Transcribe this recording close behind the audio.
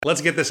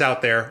Let's get this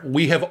out there.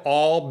 We have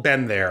all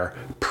been there.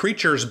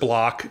 Preacher's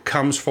block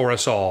comes for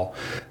us all.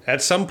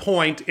 At some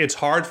point, it's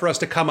hard for us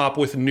to come up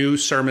with new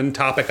sermon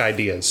topic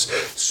ideas.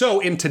 So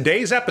in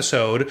today's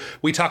episode,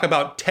 we talk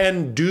about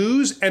 10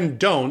 do's and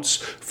don'ts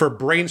for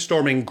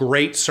brainstorming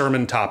great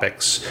sermon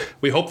topics.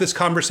 We hope this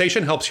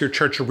conversation helps your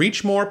church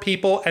reach more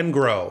people and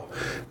grow.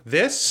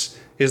 This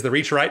is the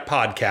Reach Right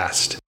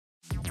Podcast.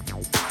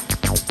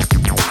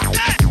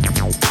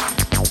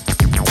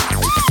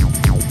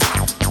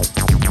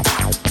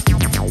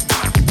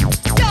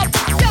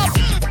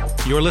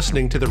 You're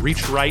listening to the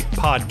Reach Right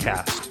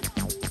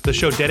Podcast, the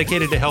show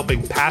dedicated to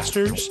helping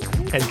pastors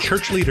and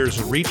church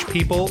leaders reach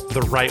people the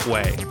right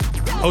way.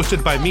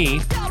 Hosted by me,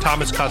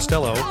 Thomas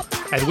Costello,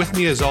 and with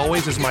me as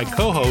always is my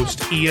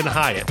co-host, Ian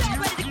Hyatt.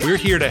 We're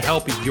here to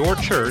help your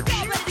church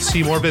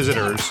see more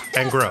visitors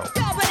and grow.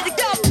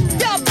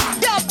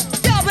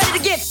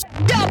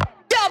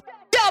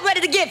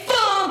 Ready to get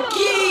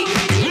funky.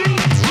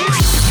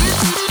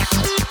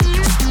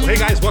 Hey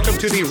guys, welcome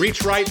to the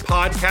Reach Right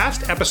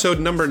Podcast, episode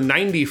number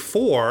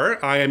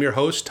 94. I am your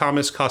host,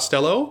 Thomas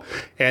Costello,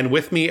 and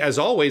with me, as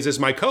always, is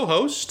my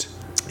co-host,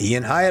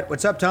 Ian Hyatt.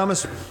 What's up,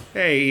 Thomas?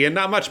 Hey, Ian,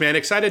 not much, man.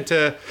 Excited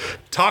to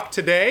talk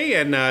today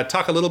and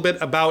talk a little bit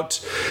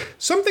about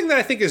something that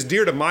I think is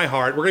dear to my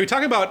heart. We're going to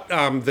be talking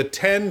about the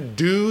 10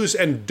 do's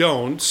and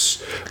don'ts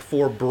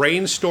for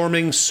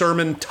brainstorming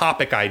sermon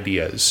topic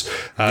ideas.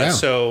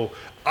 So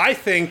I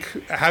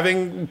think,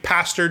 having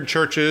pastored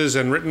churches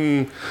and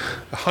written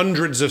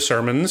hundreds of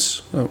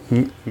sermons,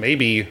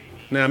 maybe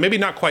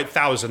not quite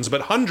thousands,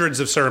 but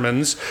hundreds of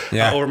sermons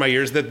over my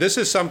years, that this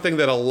is something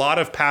that a lot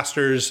of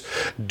pastors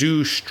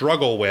do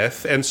struggle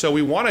with. And so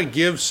we want to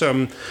give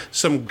some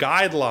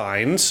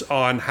guidelines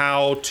on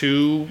how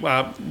to,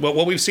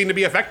 what we've seen to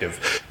be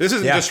effective. This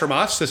isn't just from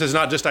us. This is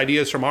not just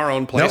ideas from our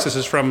own place. Nope. This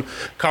is from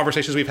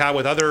conversations we've had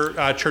with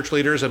other church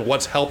leaders and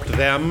what's helped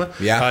them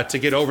to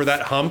get over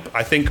that hump.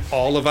 I think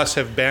all of us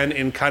have been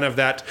in kind of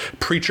that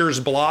preacher's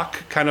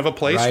block kind of a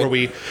place where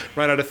we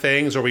run out of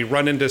things, or we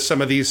run into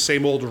some of these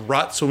same old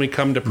ruts when we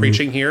come to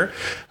preaching here.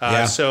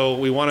 So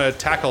we want to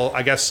tackle,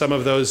 I guess, some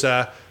of those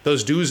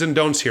do's and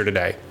don'ts here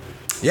today.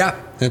 Yeah,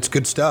 that's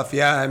good stuff.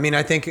 Yeah, I mean,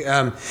 I think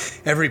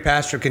every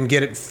pastor can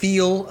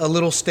feel a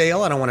little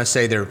stale. I don't want to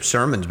say their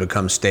sermons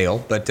become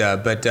stale, but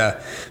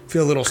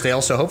feel a little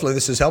stale. So hopefully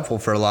this is helpful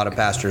for a lot of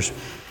pastors.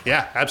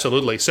 Yeah,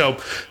 absolutely. So,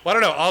 well, I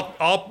don't know.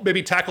 I'll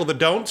maybe tackle the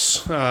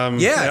don'ts.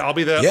 I'll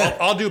be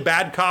I'll do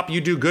bad cop. You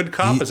do good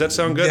cop. Does that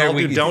sound good? I'll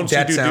do don'ts.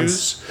 You do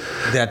do's.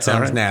 That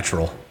sounds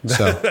natural.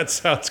 So that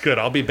sounds good.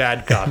 I'll be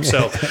bad cop.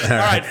 So, all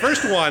right.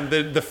 First one.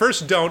 The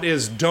first don't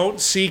is don't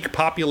seek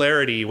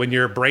popularity when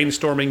you're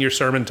brainstorming your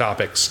sermon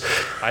topics.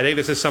 I think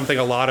this is something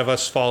a lot of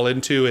us fall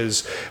into.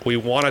 Is we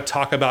want to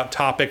talk about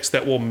topics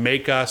that will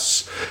make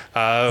us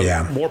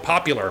more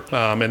popular.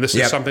 And this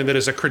is something that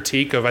is a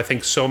critique of, I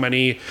think, so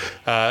many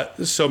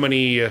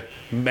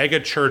mega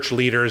church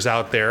leaders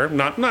out there.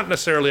 Not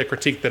necessarily a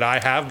critique that I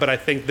have, but I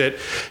think that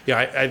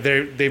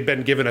they've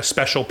been given a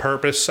special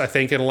purpose, I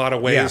think, in a lot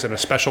of ways, and a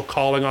special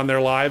calling on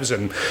their lives,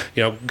 and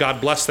God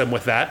bless them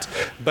with that.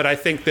 But I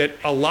think that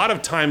a lot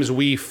of times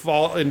we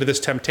fall into this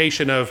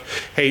temptation of,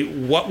 hey,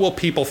 what will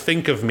people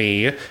think of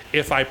me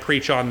if I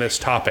preach on this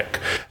topic?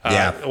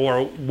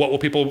 Or what will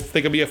people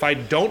think of me if I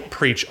don't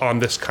preach on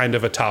this kind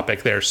of a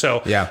topic there?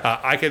 So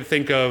I can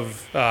think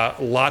of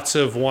lots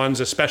of ones,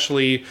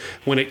 especially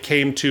when it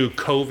came to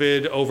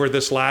COVID over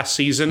this last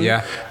season.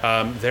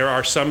 There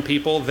are some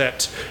people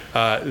that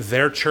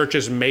their church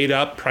is made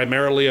up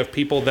primarily of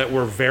people that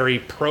were very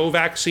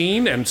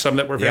pro-vaccine and some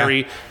that were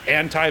very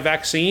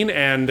anti-vaccine,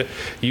 and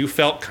you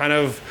felt kind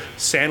of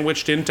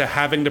sandwiched into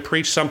having to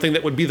preach something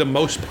that would be the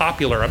most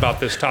popular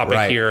about this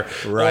topic here,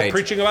 or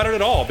preaching about it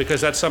at all,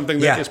 because that's something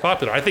that is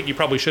popular. I think you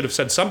probably should have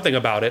said something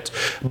about it,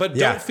 but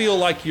don't feel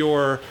like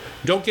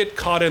don't get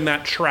caught in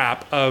that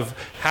trap of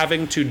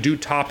having to do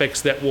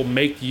topics that will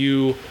make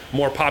you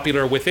more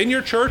popular within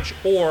your church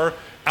or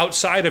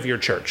outside of your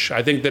church.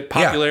 I think that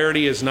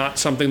popularity is not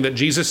something that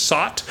Jesus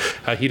sought.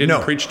 He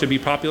didn't preach to be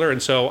popular,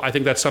 and so I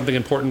think that's something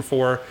important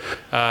for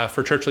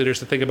church leaders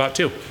to think about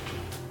too.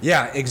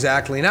 Yeah,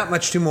 exactly. Not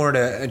much too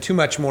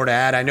much more to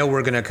add. I know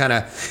we're going to kind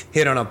of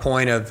hit on a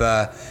point of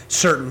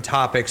certain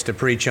topics to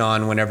preach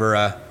on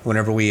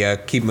whenever we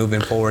keep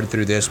moving forward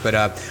through this. But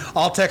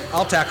I'll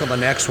tackle the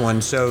next one.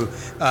 So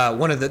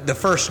one of the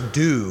first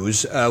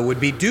do's would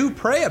be do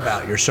pray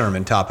about your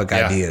sermon topic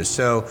ideas.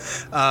 So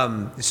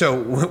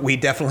we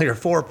definitely are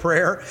for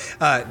prayer.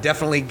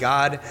 Definitely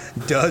God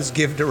does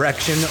give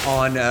direction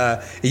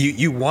on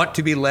you want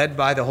to be led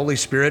by the Holy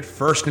Spirit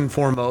first and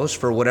foremost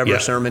for whatever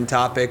sermon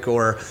topic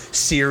or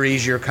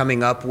series you're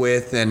coming up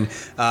with, and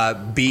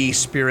be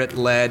Spirit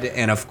led,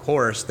 and of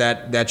course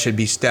that should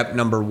be step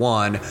number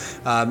one.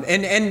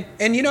 And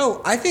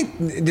I think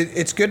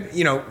it's good.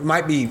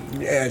 Might be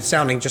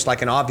sounding just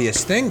like an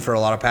obvious thing for a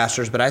lot of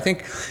pastors, but I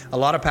think a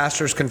lot of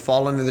pastors can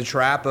fall into the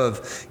trap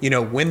of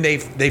when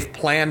they've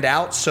planned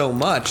out so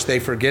much, they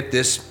forget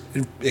this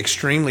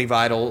extremely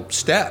vital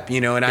step,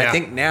 and I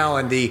think now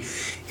in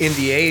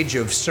the age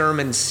of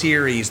sermon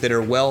series that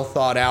are well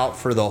thought out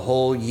for the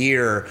whole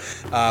year,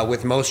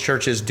 with most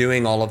churches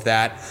doing all of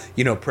that,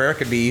 prayer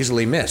could be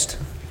easily missed.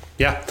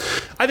 Yeah,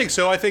 I think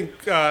so. I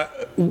think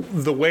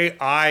the way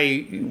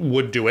I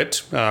would do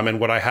it, and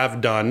what I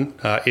have done,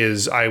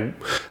 is I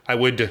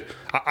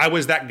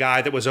was that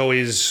guy that was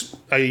always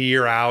a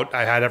year out.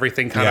 I had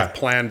everything kind of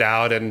planned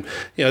out, and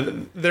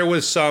there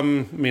was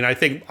some. I mean, I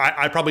think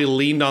I probably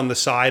leaned on the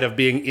side of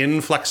being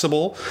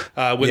inflexible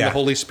when the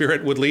Holy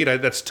Spirit would lead.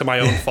 That's to my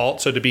own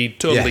fault. So to be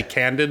totally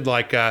candid,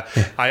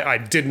 I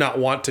did not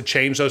want to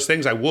change those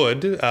things. I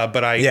would,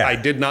 but I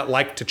did not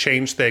like to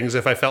change things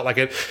if I felt like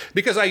it,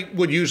 because I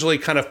would usually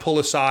kind of pull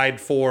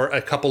aside for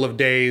a couple of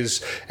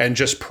days and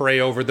just pray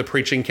over the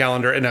preaching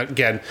calendar. And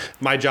again,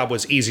 my job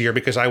was easier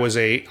because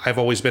I've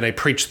always been a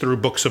preach through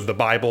books of the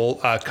Bible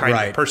kind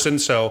of person.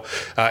 So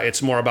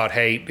it's more about,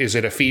 hey, is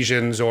it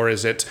Ephesians, or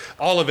is it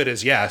all of it?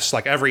 Is yes,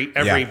 like every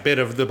bit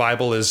of the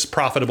Bible is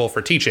profitable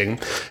for teaching.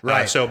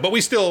 Right. But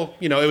we still,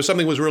 it was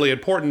something that was really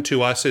important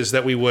to us, is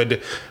that we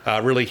would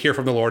really hear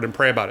from the Lord and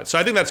pray about it. So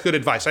I think that's good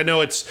advice. I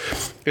know it's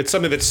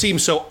something that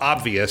seems so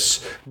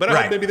obvious, but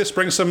I hope maybe this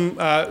brings some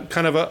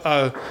kind of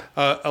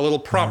a little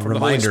prompt from the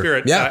Holy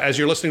Spirit as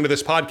you're listening to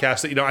this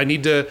podcast, that I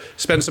need to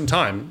spend some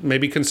time,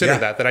 maybe consider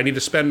that I need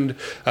to spend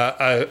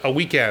a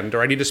weekend,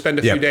 or I need to spend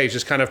a few days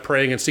just kind of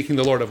praying and seeking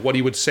the Lord of what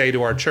He would say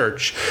to our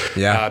church.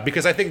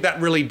 Because I think that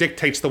really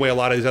dictates the way a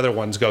lot of these other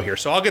ones go here.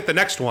 So I'll get the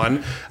next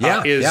one.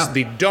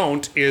 The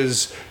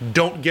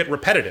don't get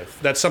repetitive.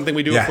 That's something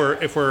we do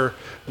if we're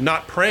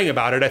not praying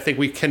about it. I think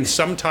we can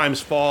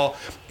sometimes fall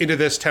into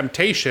this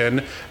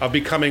temptation of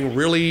becoming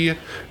really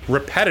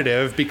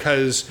repetitive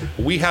because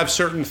we have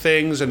certain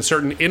things and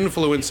certain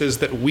influences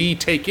that we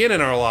take in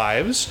our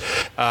lives,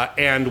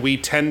 and we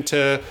tend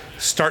to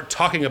start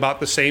talking about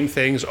the same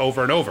things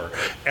over and over.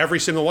 Every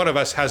single one of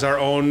us has our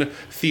own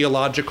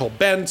theological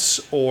bents,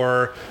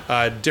 or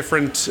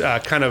different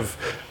kind of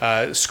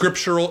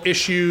scriptural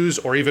issues,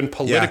 or even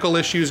political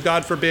issues,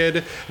 God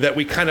forbid, that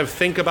we kind of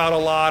think about a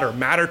lot or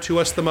matter to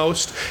us the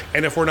most.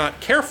 And if we're not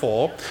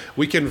careful,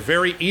 we can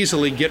very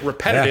easily get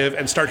repetitive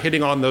and start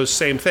hitting on those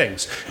same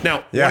things.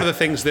 Now, one of the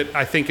things that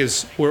I think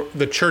is where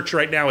the church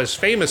right now is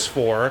famous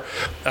for,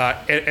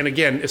 and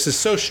again, this is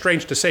so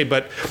strange to say,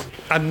 but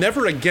I'm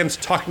never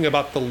against talking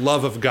about the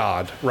love of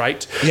God,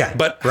 right?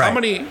 But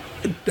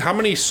how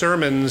many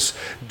sermons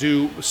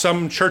do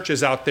some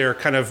churches out there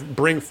kind of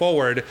bring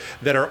forward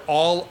that are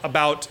all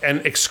about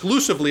and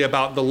exclusively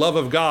about the love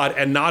of God,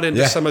 and not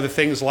into some of the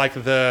things like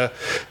the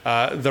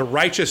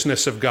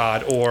righteousness of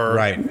God, or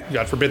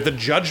God forbid, the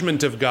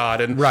judgment of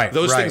God, and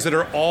those things that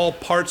are all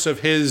parts of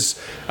His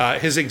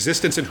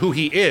existence and who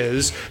He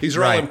is. These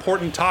are all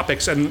important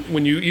topics, and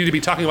when you need to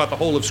be talking about the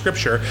whole of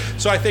Scripture.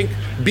 So I think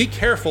be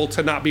careful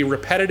to not be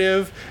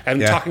repetitive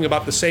and talking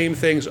about the same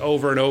things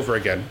over and over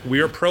again.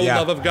 We are pro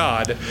love of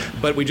God,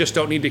 but we just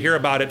don't need to hear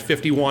about it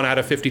 51 out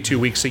of 52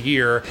 weeks a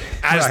year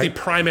as the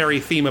primary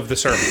theme of the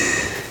sermon.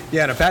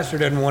 Yeah, and a pastor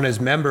doesn't want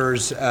his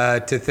members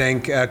to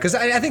think, because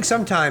I think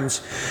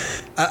sometimes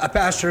a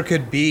pastor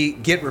could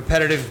get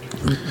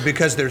repetitive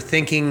because they're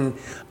thinking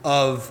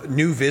of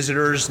new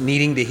visitors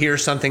needing to hear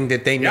something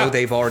that they know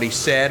they've already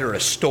said, or a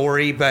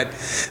story, but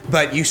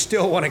you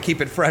still want to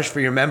keep it fresh for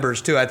your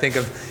members too. I think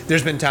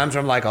there's been times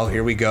where I'm like, oh,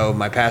 here we go,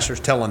 my pastor's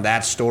telling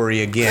that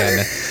story again.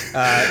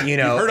 You've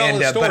heard all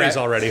the stories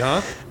already,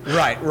 huh?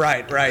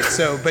 Right.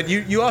 So, but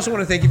you also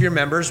want to think of your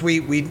members.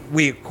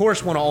 We of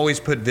course want to always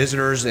put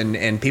visitors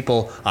and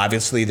people,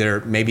 obviously,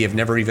 that maybe have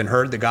never even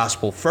heard the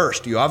gospel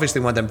first. You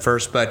obviously want them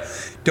first, but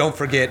don't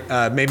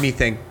forget, made me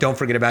think, don't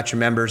forget about your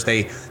members.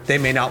 They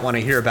may not want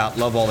to hear about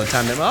love all the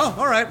time. Then, oh,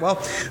 all right, well,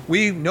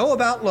 we know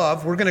about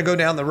love. We're going to go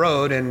down the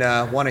road and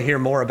want to hear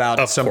more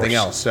about something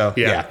else. So,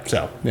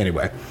 so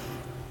anyway.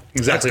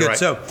 Exactly right.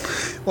 So,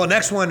 well,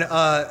 next one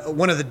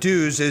of the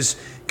do's is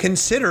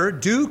consider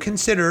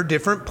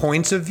different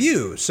points of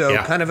view. So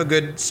kind of a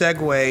good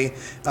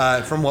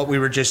segue from what we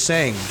were just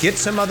saying. Get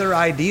some other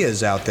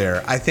ideas out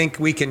there. I think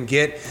we can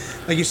get,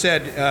 like you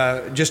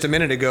said just a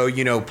minute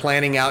ago,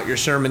 planning out your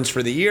sermons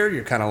for the year.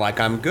 You're kind of like,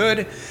 I'm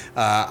good.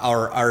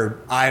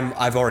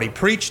 I've already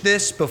preached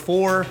this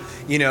before,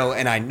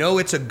 and I know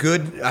it's a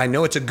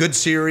good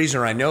series,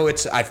 or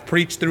I've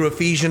preached through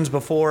Ephesians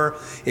before.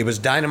 It was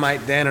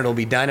dynamite then, it'll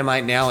be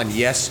dynamite now, and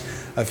yes,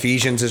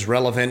 Ephesians is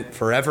relevant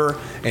forever,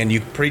 and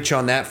you preach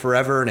on that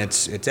forever, and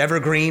it's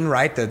evergreen,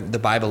 right? The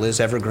Bible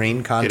is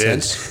evergreen content.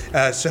 It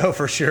is. So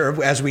for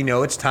sure, as we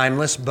know, it's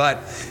timeless.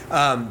 But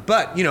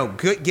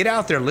get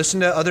out there, listen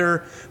to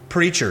other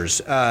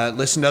preachers,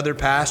 listen to other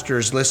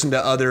pastors, listen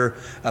to other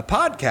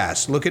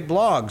podcasts, look at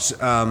blogs.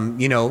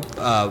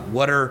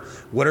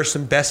 What are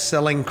some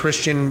best-selling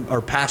Christian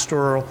or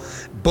pastoral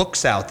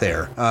books out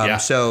there?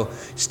 So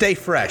stay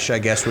fresh, I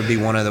guess, would be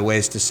one of the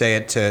ways to say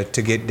it,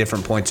 to get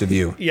different points of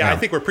view. I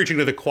think we're preaching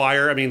to the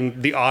choir. I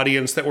mean, the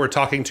audience that we're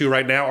talking to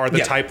right now are the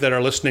type that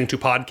are listening to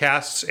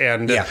podcasts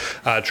and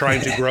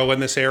trying to grow in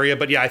this area.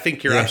 But I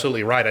think you're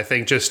absolutely right. I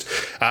think just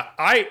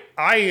I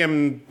I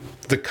am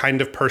the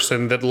kind of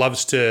person that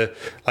loves to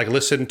like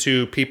listen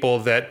to people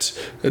that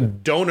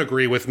don't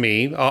agree with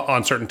me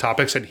on certain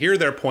topics and hear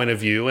their point of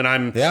view. And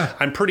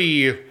I'm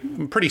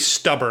pretty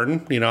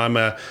stubborn. You know, I'm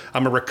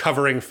a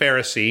recovering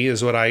Pharisee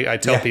is what I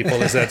tell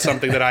people, is that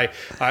something that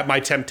my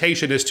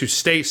temptation is to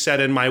stay set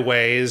in my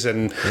ways.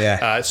 And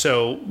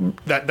so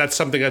that's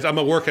something that I'm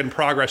a work in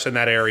progress in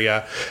that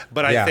area.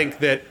 But I think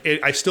that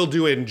I still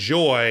do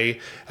enjoy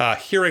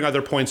hearing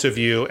other points of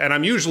view. And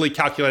I'm usually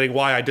calculating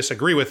why I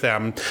disagree with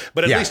them.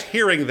 But at least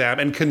hearing them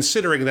and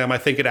considering them, I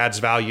think it adds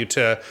value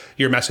to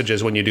your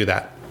messages when you do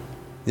that.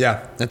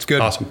 Yeah, that's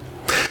good. Awesome.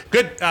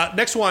 Good.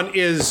 Next one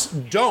is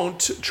don't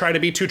try to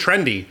be too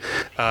trendy.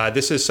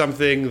 This is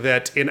something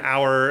that in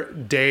our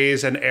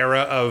days and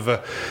era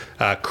of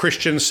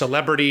Christian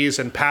celebrities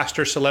and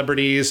pastor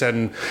celebrities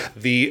and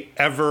the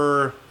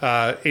ever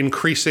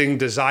increasing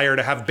desire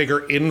to have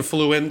bigger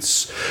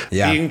influence,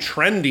 being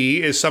trendy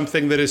is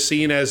something that is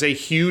seen as a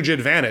huge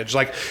advantage.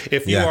 Like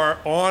if you are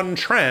on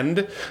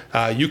trend,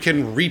 you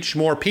can reach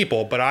more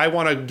people. But I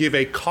want to give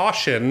a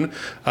caution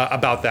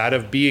about that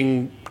of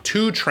being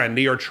too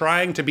trendy or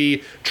trying to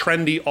be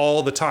trendy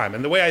all the time.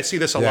 And the way I see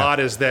this a lot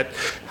is that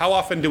how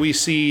often do we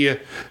see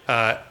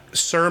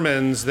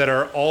sermons that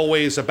are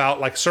always about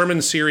like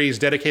sermon series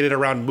dedicated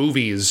around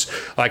movies?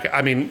 Like,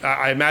 I mean,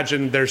 I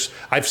imagine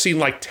I've seen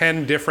like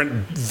 10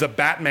 different The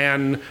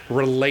Batman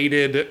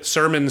related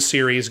sermon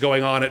series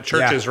going on at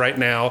churches right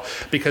now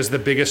because the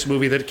biggest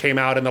movie that came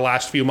out in the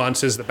last few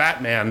months is The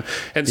Batman.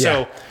 And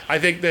so I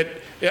think that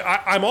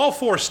I'm all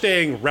for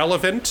staying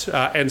relevant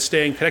and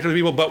staying connected with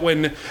people, but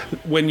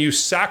when you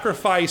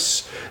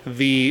sacrifice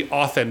the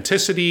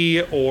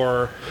authenticity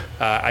or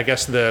I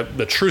guess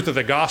the truth of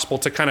the gospel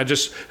to kind of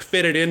just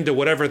fit it into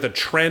whatever the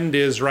trend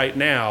is right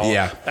now,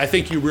 I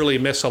think you really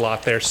miss a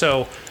lot there.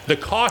 So the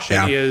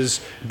caution is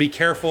be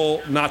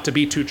careful not to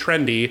be too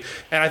trendy.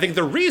 And I think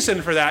the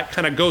reason for that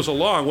kind of goes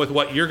along with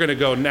what you're going to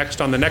go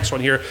next on the next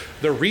one here.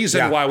 The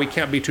reason why we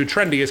can't be too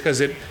trendy is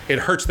because it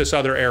hurts this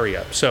other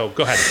area. So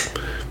go ahead.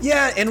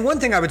 Yeah, and one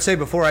thing I would say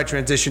before I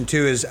transition to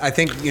is I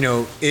think, you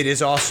know, it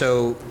is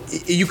also,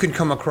 you can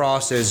come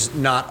across as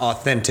not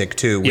authentic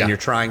too when you're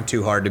trying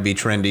too hard to be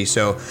trendy.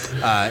 So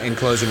in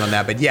closing on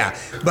that,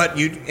 but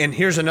and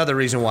here's another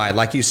reason why,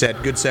 like you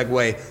said, good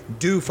segue,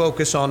 do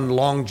focus on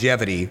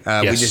longevity.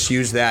 We just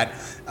use that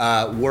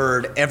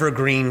word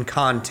evergreen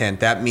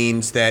content. That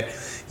means that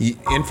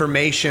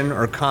information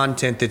or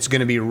content that's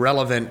going to be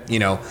relevant, you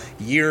know,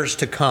 years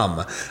to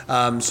come.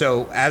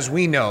 So as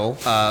we know,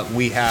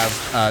 we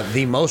have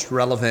the most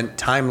relevant,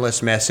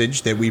 timeless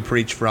message that we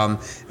preach from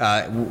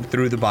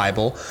through the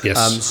Bible.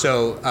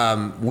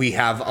 So we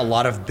have a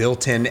lot of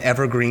built-in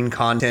evergreen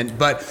content,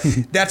 but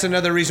that's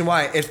another reason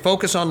why it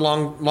focus on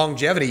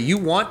longevity. You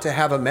want to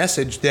have a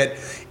message that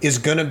is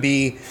going to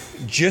be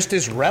just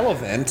as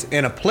relevant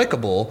and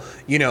applicable,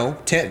 you know,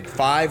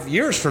 5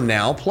 years from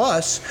now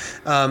plus.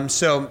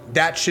 So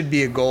that should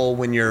be a goal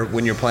when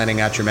you're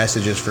planning out your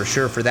messages for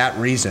sure, for that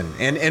reason.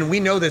 And we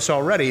know this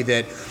already,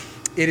 that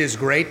it is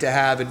great to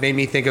have, it made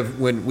me think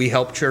of when we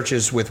help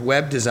churches with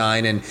web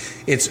design, and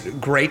it's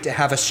great to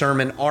have a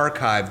sermon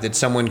archive that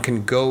someone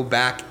can go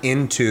back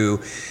into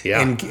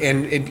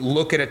and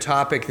look at a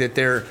topic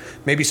that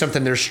maybe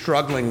something they're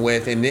struggling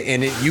with, and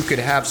you could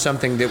have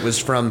something that was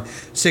from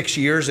 6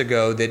 years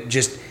ago that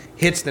just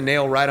hits the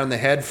nail right on the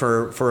head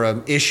for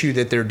an issue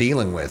that they're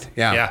dealing with.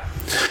 Yeah.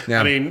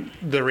 I mean,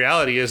 the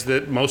reality is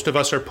that most of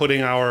us are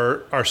putting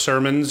our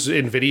sermons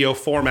in video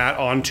format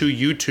onto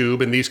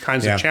YouTube and these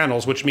kinds of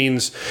channels, which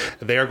means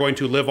they are going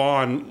to live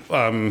on,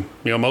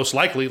 most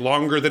likely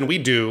longer than we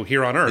do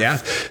here on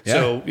Earth.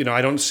 So, you know,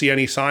 I don't see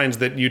any signs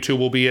that YouTube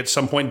will be at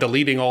some point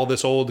deleting all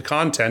this old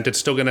content. It's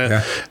still going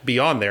to be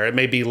on there. It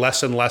may be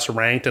less and less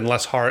ranked and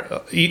less hard,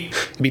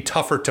 be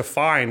tougher to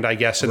find, I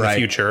guess, in the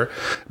future.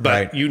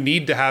 But you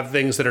need to have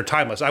things that are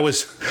timeless. I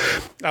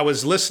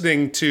was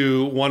listening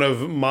to one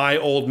of my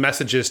old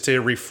messages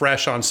to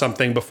refresh on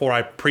something before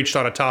I preached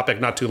on a topic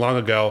not too long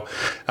ago,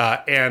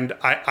 and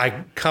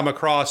I come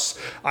across,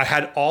 I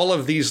had all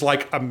of these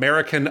like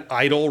American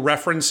Idol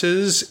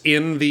references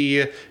in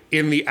the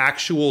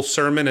actual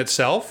sermon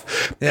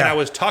itself. And I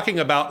was talking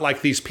about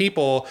like these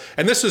people,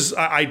 and this is,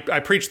 I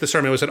preached the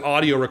sermon, it was an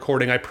audio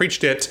recording. I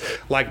preached it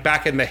like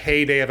back in the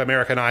heyday of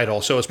American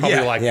Idol. So it was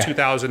probably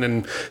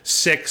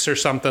 2006 or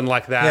something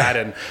like that.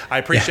 And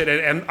I preached it,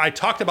 and I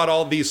talked about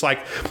all these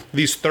like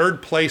these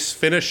third place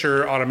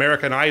finisher on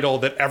American Idol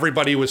that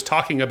everybody was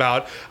talking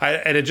about.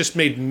 And it just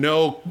made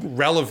no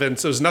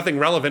relevance. It was nothing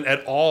relevant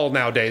at all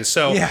nowadays.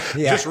 So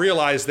just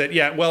realize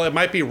that, well, it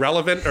might be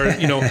relevant, or,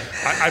 you know,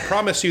 I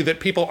promise you that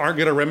people aren't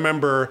going to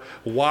remember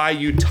why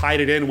you tied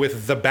it in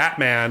with the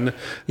Batman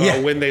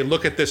when they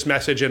look at this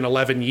message in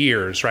 11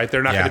 years, right?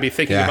 They're not going to be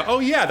thinking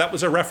about, that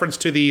was a reference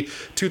to the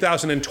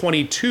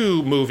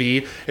 2022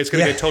 movie. It's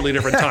going to be a totally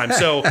different time.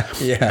 So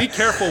be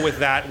careful with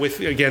that.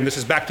 Again, this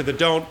is back to the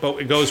don't, but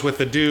it goes with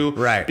the do.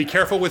 Be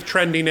careful with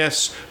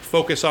trendiness.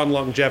 Focus on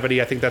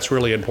longevity. I think that's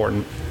really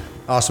important.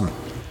 Awesome.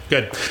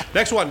 Good.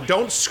 Next one,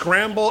 don't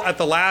scramble at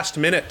the last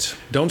minute.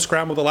 Don't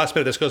scramble at the last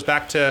minute. This goes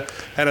back to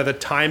kind of the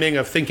timing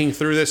of thinking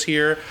through this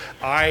here.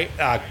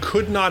 I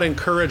could not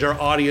encourage our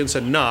audience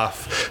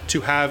enough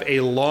to have a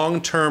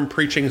long-term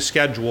preaching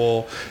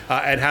schedule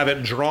and have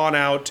it drawn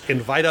out,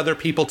 invite other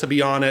people to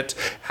be on it,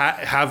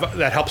 have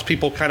that helps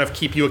people kind of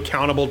keep you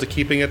accountable to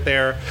keeping it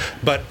there.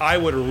 But I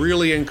would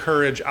really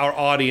encourage our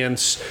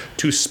audience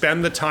to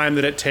spend the time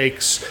that it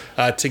takes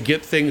to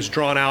get things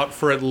drawn out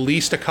for at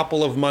least a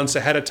couple of months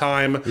ahead of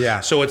time. Yeah.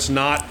 So it's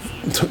not,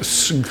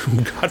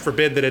 God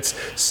forbid, that it's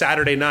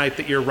Saturday night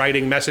that you're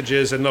writing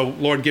messages and, oh,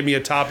 Lord, give me a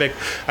topic.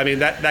 I mean,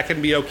 that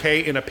can be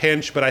okay in a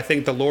pinch, but I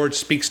think the Lord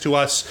speaks to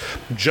us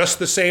just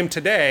the same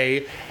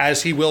today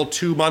as he will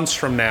 2 months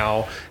from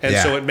now. And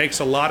so it makes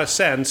a lot of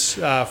sense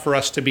for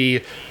us to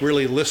be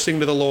really listening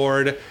to the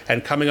Lord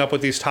and coming up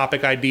with these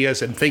topic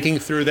ideas and thinking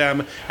through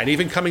them and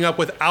even coming up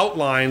with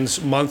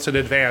outlines months in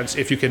advance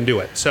if you can do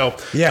it. So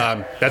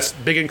that's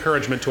big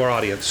encouragement to our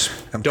audience.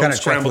 Don't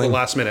scramble the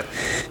last minute.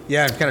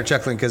 Yeah, I'm kind of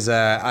chuckling because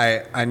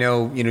I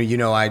know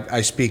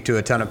I speak to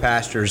a ton of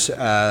pastors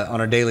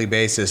on a daily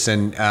basis,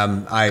 and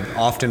I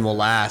often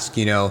will ask,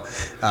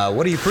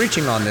 what are you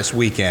preaching on this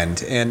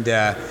weekend? And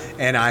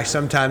I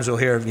sometimes will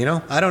hear,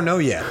 I don't know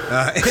yet,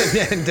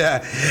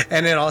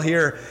 and then I'll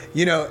hear,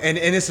 and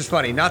this is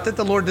funny. Not that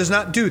the Lord does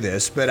not do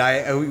this, but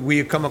we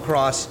have come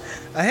across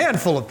a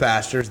handful of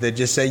pastors that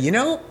just say,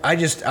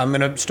 I'm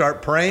going to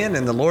start praying,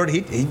 and the Lord,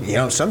 he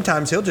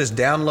sometimes he'll just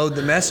download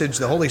the message.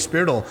 The Holy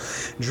Spirit will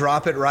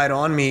drop it right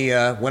on me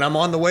when I'm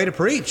on the way to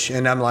preach,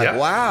 and I'm like,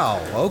 wow,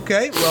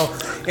 okay, well,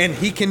 and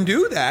he can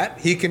do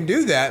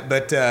that,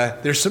 but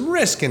there's some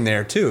risk in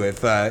there too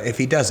if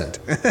he doesn't.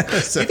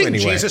 So do you think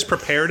Jesus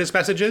prepared his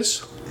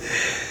messages?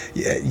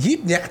 Yeah,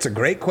 it's a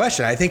great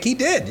question. I think he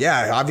did.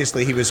 Yeah,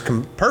 obviously he was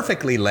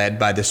perfectly led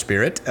by the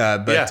Spirit,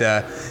 but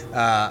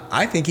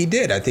I think he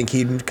did. I think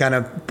he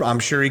I'm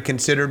sure he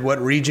considered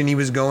what region he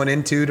was going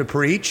into to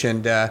preach,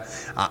 and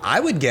I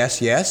would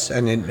guess yes.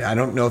 And I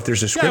don't know if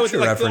there's a scripture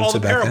reference all the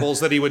about parables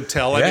that he would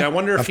tell. I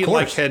wonder if he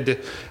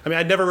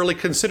I'd never really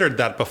considered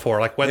that before.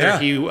 Like whether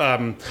he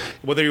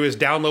was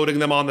downloading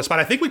them on the spot.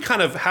 I think we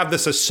kind of have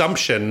this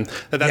assumption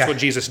that that's what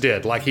Jesus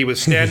did. Like he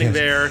was standing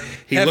there,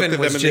 he looked at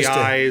them in the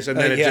eyes, and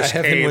then it just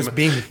came. Was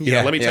being,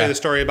 let me tell you the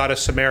story about a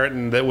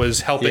Samaritan that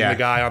was helping the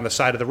guy on the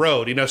side of the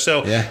road.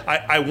 So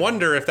I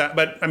wonder if that.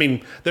 But I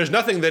mean, there's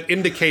nothing that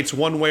indicates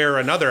one way or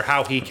another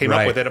how he came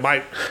up with it. It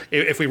might,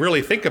 if we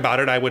really think about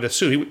it, I would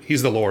assume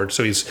he's the Lord,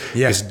 so he's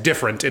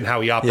different in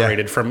how he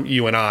operated from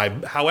you and I.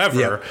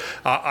 However,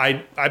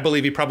 I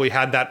believe he probably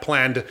had that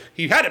planned.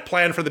 He had it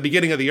planned for the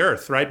beginning of the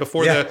earth, right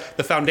before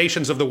the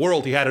foundations of the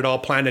world. He had it all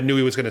planned and knew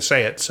he was going to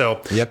say it.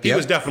 So he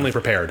was definitely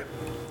prepared.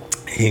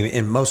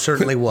 He most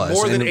certainly was.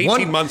 More than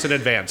 18 months in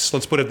advance.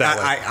 Let's put it that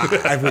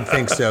way. I would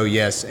think so,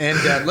 yes. And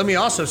let me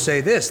also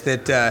say this,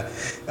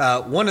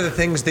 that one of the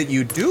things that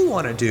you do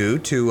want to do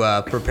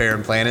to prepare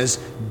and plan is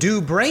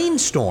do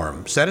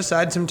brainstorm. Set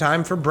aside some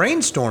time for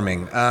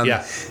brainstorming.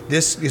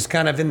 This is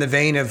kind of in the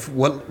vein of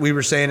what we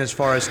were saying as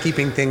far as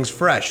keeping things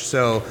fresh.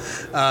 So,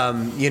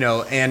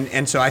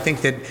 and so I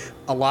think that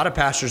a lot of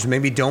pastors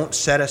maybe don't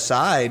set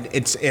aside.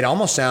 It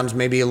almost sounds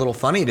maybe a little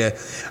funny to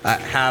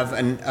have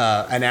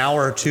an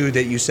hour or two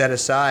that you set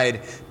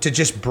aside to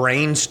just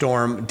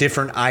brainstorm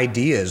different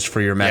ideas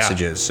for your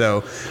messages.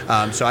 So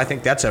I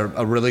think that's a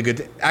really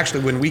good.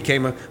 Actually,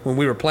 when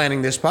we were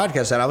planning this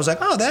podcast, I was like,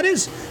 oh, that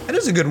is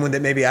a good one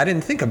that maybe I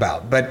didn't think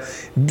about. But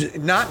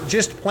not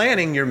just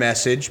planning your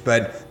message,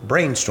 but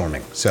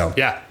brainstorming. So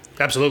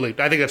Absolutely.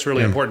 I think that's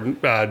really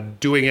important,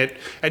 doing it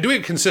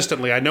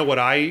consistently. I know what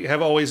I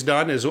have always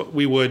done is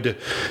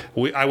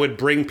I would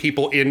bring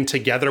people in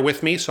together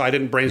with me. So I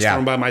didn't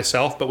brainstorm by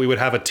myself, but we would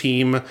have a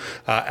team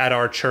at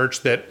our church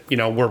that,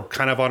 were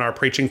kind of on our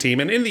preaching team.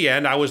 And in the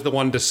end, I was the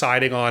one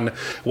deciding on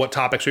what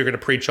topics we were going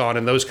to preach on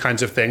and those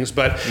kinds of things.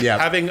 But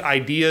having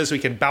ideas, we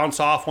can bounce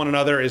off one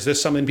another. Is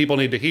this something people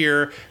need to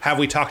hear? Have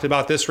we talked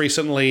about this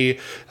recently?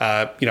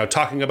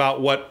 Talking about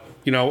what,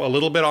 a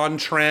little bit on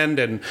trend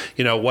and,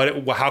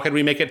 how can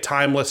we make it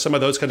timeless? Some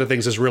of those kinds of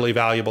things is really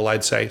valuable,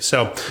 I'd say.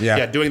 So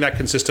doing that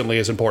consistently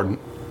is important.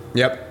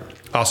 Yep.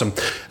 Awesome.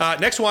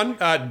 Next one,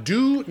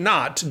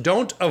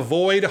 don't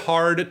avoid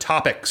hard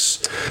topics.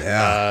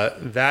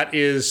 That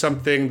is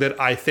something that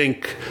I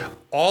think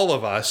all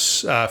of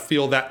us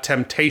feel that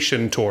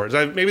temptation towards.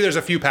 Maybe there's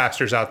a few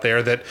pastors out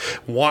there that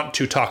want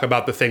to talk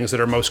about the things that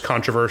are most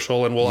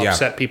controversial and will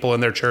upset people in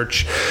their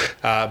church.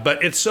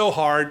 But it's so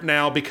hard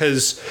now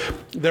because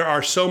there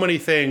are so many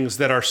things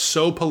that are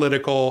so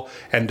political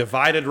and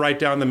divided right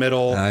down the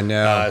middle. I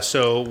know.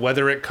 So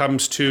whether it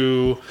comes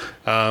to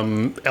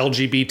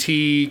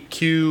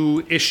LGBTQ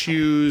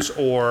issues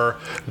or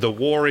the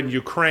war in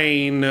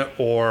Ukraine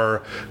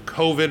or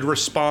COVID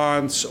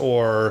response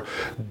or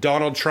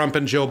Donald Trump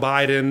and Joe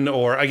Biden,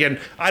 or again,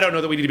 I don't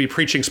know that we need to be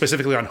preaching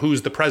specifically on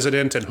who's the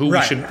president and who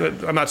we should.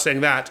 I'm not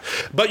saying that,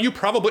 but you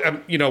probably,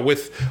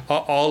 with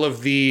all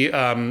of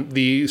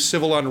the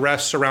civil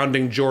unrest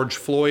surrounding George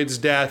Floyd's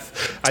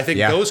death, I think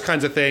those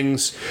kinds of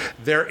things.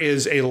 There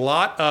is a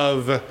lot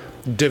of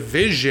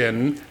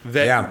division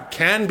that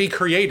can be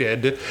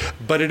created,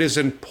 but it is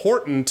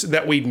important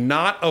that we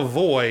not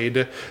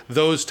avoid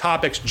those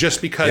topics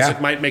just because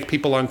it might make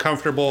people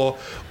uncomfortable,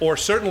 or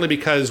certainly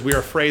because we're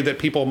afraid that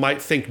people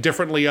might think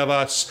differently of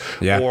us,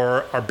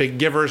 or our big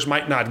givers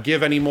might not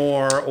give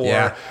anymore,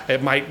 or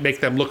it might make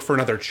them look for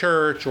another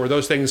church, or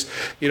those things.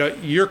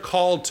 You're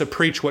called to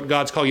preach what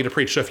God's called you to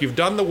preach. So if you've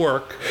done the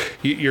work,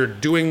 you're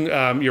doing,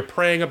 you're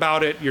praying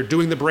about it, you're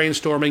doing the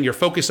brainstorming, you're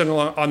focusing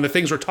on the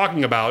things we're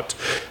talking about,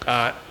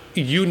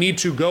 you need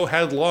to go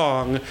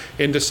headlong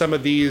into some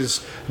of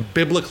these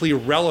biblically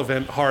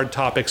relevant hard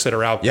topics that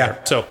are out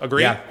there. So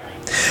agree? Yeah.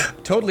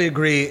 Totally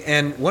agree.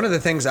 And one of the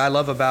things I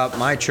love about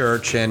my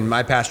church and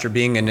my pastor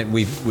being, and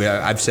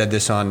I've said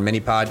this on many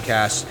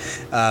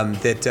podcasts,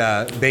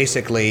 that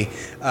basically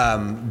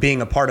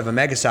being a part of a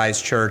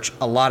mega-sized church,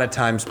 a lot of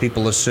times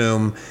people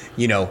assume,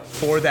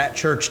 for that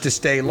church to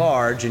stay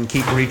large and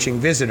keep reaching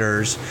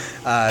visitors,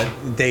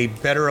 they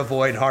better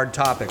avoid hard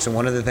topics. And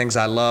one of the things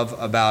I love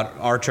about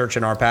our church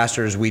and our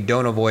pastors, we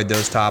don't avoid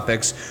those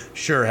topics.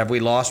 Sure, have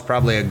we lost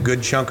probably a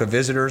good chunk of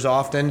visitors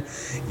often?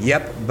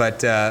 Yep,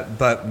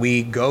 but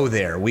we go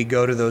there. We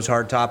go to those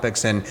hard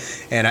topics, and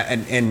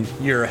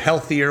you're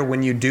healthier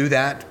when you do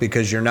that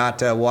because you're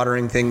not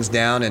watering things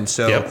down. And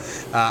so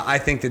I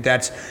think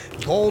that's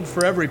bold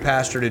for every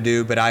pastor to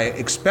do, but I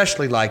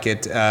especially like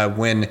it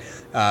when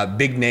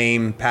big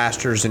name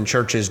pastors and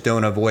churches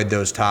don't avoid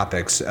those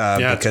topics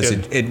because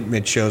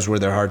it shows where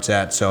their heart's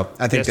at. So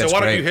I think that's so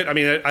why great. Don't you hit? I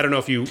mean, I don't know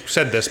if you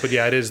said this, but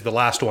it is the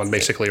last one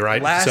basically,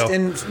 right?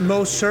 And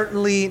most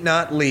certainly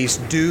not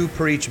least, do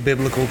preach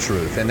biblical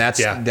truth, and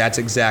that's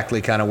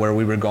exactly kind of where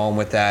we were going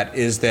with that.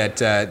 Is that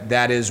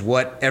that is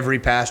what every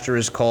pastor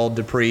is called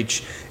to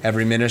preach,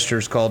 every minister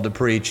is called to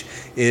preach,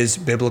 is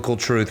biblical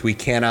truth. We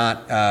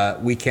cannot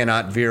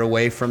veer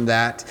away from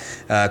that,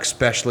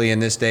 especially in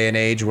this day and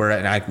age where,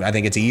 and I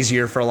think it's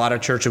easier for a lot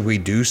of churches. We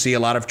do see a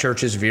lot of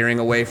churches veering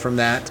away from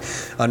that,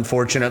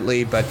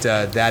 unfortunately, but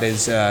that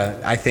is,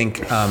 I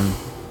think,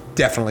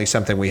 definitely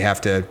something we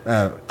have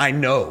to, I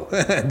know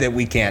that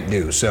we can't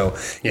do. So,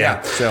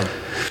 so.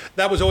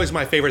 That was always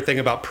my favorite thing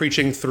about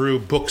preaching through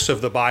books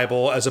of the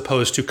Bible as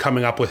opposed to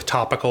coming up with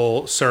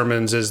topical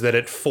sermons, is that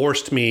it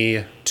forced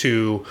me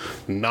to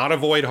not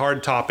avoid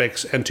hard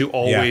topics and to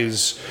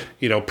always,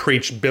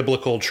 preach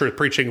biblical truth,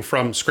 preaching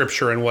from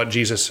Scripture and what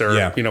Jesus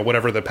or,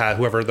 whatever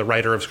whoever the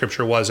writer of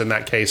Scripture was in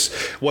that case,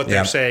 what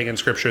they're saying in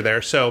Scripture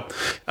there. So,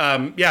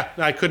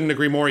 I couldn't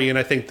agree more, Ian.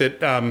 I think that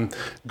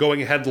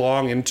going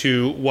headlong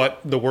into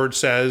what the Word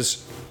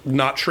says,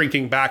 not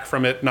shrinking back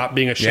from it, not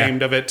being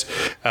ashamed of it.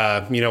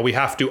 We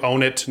have to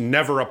own it,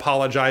 never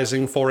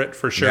apologizing for it,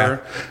 for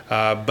sure.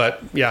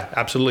 But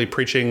absolutely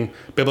preaching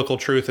biblical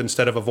truth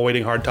instead of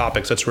avoiding hard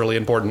topics. That's really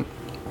important.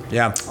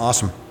 Yeah,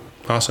 awesome.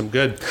 Awesome.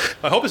 Good.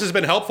 I hope this has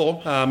been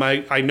helpful.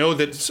 I know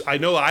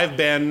I've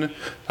been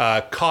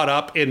caught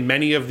up in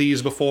many of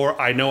these before.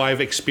 I know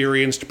I've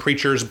experienced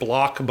preacher's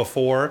block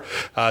before.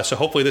 So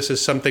hopefully this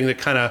is something that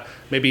kind of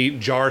maybe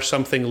jars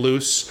something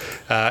loose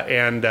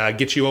and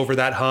get you over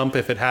that hump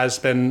if that's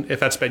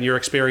been your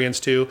experience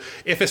too.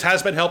 If this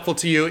has been helpful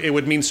to you, it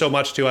would mean so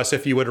much to us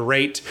if you would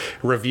rate,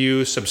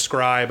 review,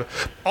 subscribe.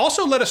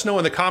 Also let us know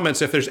in the comments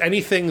if there's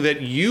anything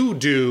that you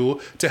do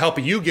to help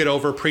you get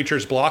over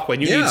preacher's block when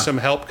you need some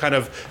help kind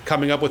of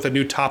coming up with a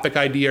new topic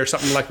idea or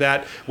something like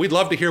that. We'd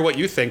love to hear what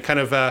you think. Kind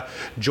of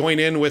join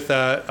in with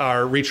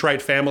our Reach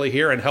Right family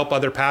here and help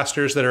other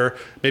pastors that are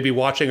maybe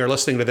watching or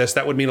listening to this.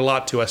 That would mean a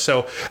lot to us.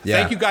 So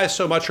thank you guys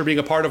so much for being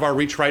a part of our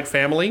Reach Right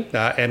family,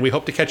 and we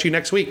hope to catch you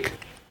next week.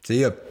 See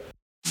you.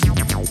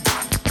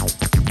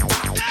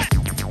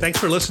 Thanks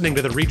for listening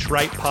to the Reach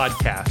Right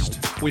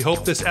podcast. We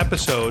hope this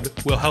episode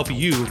will help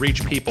you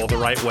reach people the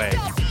right way.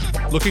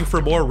 Looking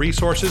for more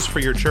resources for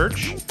your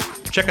church?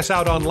 Check us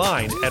out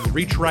online at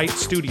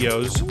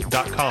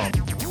reachrightstudios.com.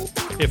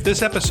 If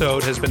this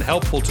episode has been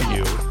helpful to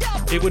you,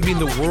 it would mean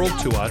the world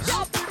to us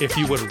if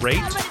you would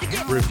rate,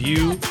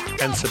 review,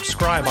 and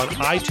subscribe on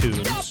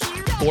iTunes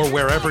or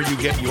wherever you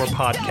get your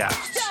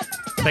podcasts.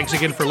 Thanks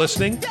again for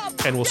listening,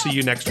 and we'll see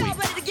you next week.